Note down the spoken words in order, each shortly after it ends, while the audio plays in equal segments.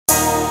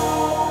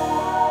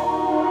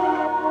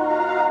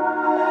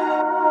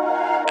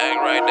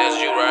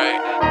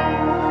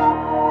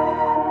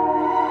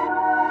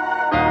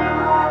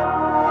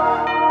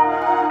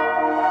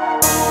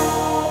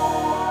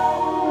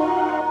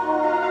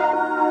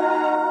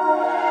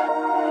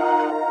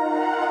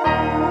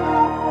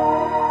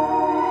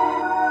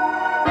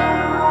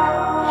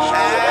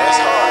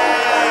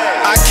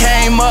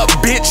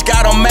Bitch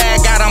got 'em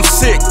mad, got 'em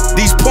sick.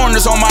 These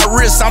pointers on my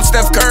wrist, I'm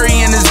Steph Curry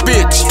in this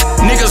bitch.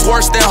 Niggas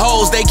worse than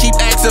hoes, they keep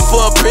asking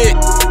for a pic.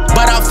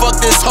 But I fuck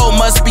this hoe,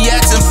 must be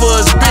asking for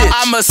his bitch.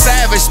 I'm a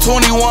savage,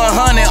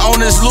 2100 on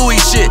this Louis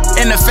shit.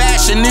 In the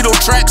fashion needle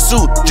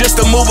tracksuit, just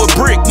to move a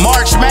brick.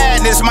 March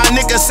Madness, my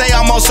niggas say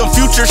I'm on some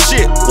future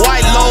shit.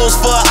 White lows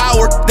for an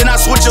hour, then I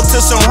switch up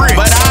to some Rick.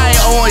 But I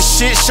ain't on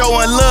shit,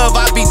 showing love,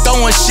 I be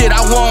throwing shit.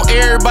 I want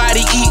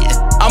everybody eating,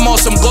 I'm on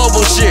some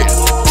global shit.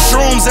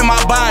 Shrooms in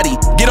my body,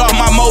 get off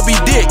my Moby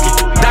Dick.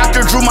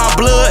 Doctor drew my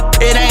blood,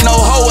 it ain't no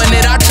hoe in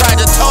it. I tried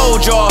to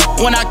told y'all,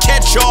 when I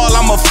catch y'all,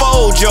 I'ma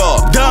fold y'all.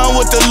 Done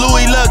with the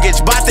Louis luggage,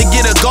 bout to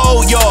get a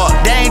gold yard.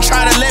 They ain't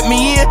try to let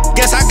me in,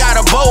 guess I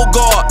got a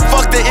Bogart.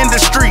 Fuck the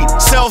industry,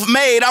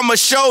 self-made, I'ma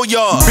show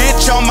y'all.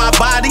 Bitch on my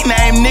body,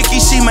 named Nicki,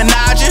 she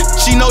menaging.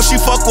 She know she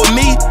fuck with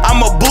me,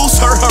 I'ma boost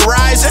her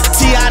horizon.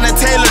 Tiana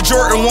Taylor,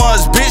 Jordan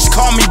 1s, bitch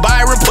call me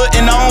Byron.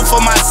 Putting on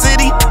for my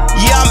city,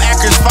 yeah, I'm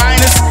Akron's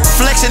finest.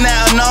 Flexing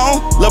that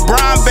unknown,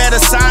 LeBron better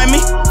sign me.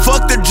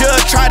 Fuck the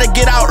judge, try to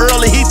get out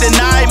early, he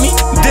denied me.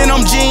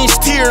 Denim jeans,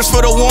 tears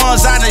for the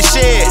ones I done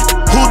shed.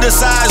 Who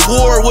decides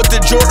war with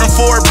the Jordan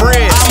 4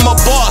 bread? I'm a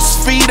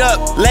boss, feet up,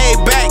 laid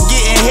back,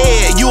 getting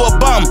head. You a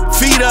bum,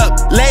 feet up,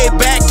 laid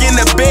back in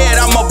the bed.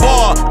 I'm a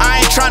ball,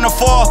 I ain't tryna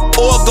fall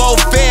or go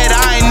fed.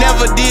 I ain't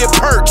never did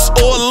perks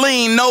or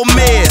lean, no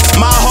meds.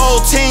 My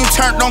whole team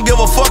turned, don't give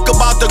a fuck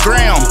about the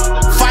ground.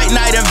 Fight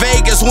night in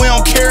Vegas, we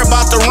don't care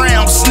about the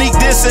round. Sneak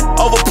dissing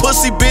over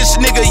pussy, bitch,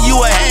 nigga, you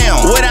a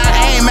ham. When I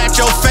aim at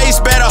your face,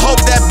 better hope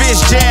that bitch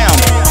jam.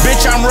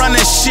 Bitch, I'm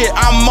running shit,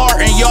 I'm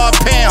Martin, y'all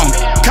Pam.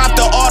 Cop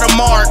the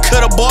Audemars,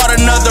 could've bought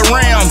another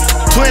Ram.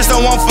 Twins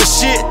don't want for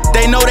shit,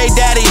 they know they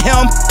daddy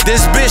him.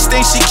 This bitch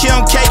thinks she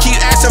Kim K, keep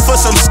asking for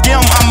some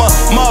skim. I'm a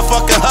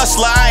motherfucking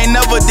hustler, I ain't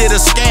never did a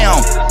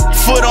scam.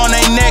 Foot on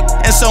they neck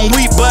and some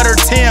wheat butter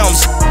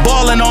Tims.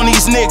 Ballin' on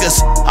these niggas,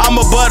 I'm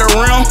a butter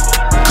rim.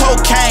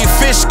 Cocaine,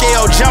 fish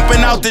scale,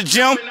 jumping out the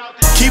gym.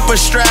 Keep a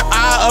strap,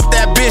 eye up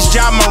that bitch,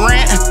 John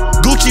Morant.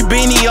 Gucci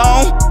beanie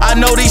on, I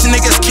know these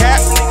niggas cap.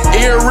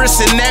 Ear,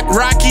 wrist, and neck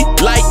rocky,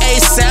 like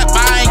ASAP.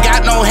 I ain't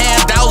got no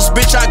handouts,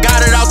 bitch, I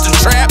got it out the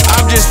trap.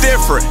 I'm just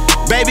different,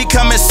 baby,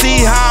 come and see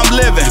how I'm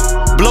living.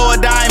 Blow a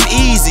dime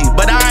easy,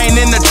 but I ain't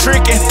into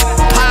tricking.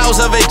 Piles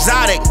of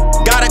exotic,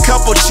 got a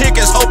couple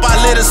chickens. Hope I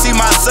live to see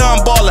my son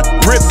ballin',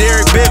 Rip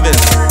Derek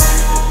Bivens.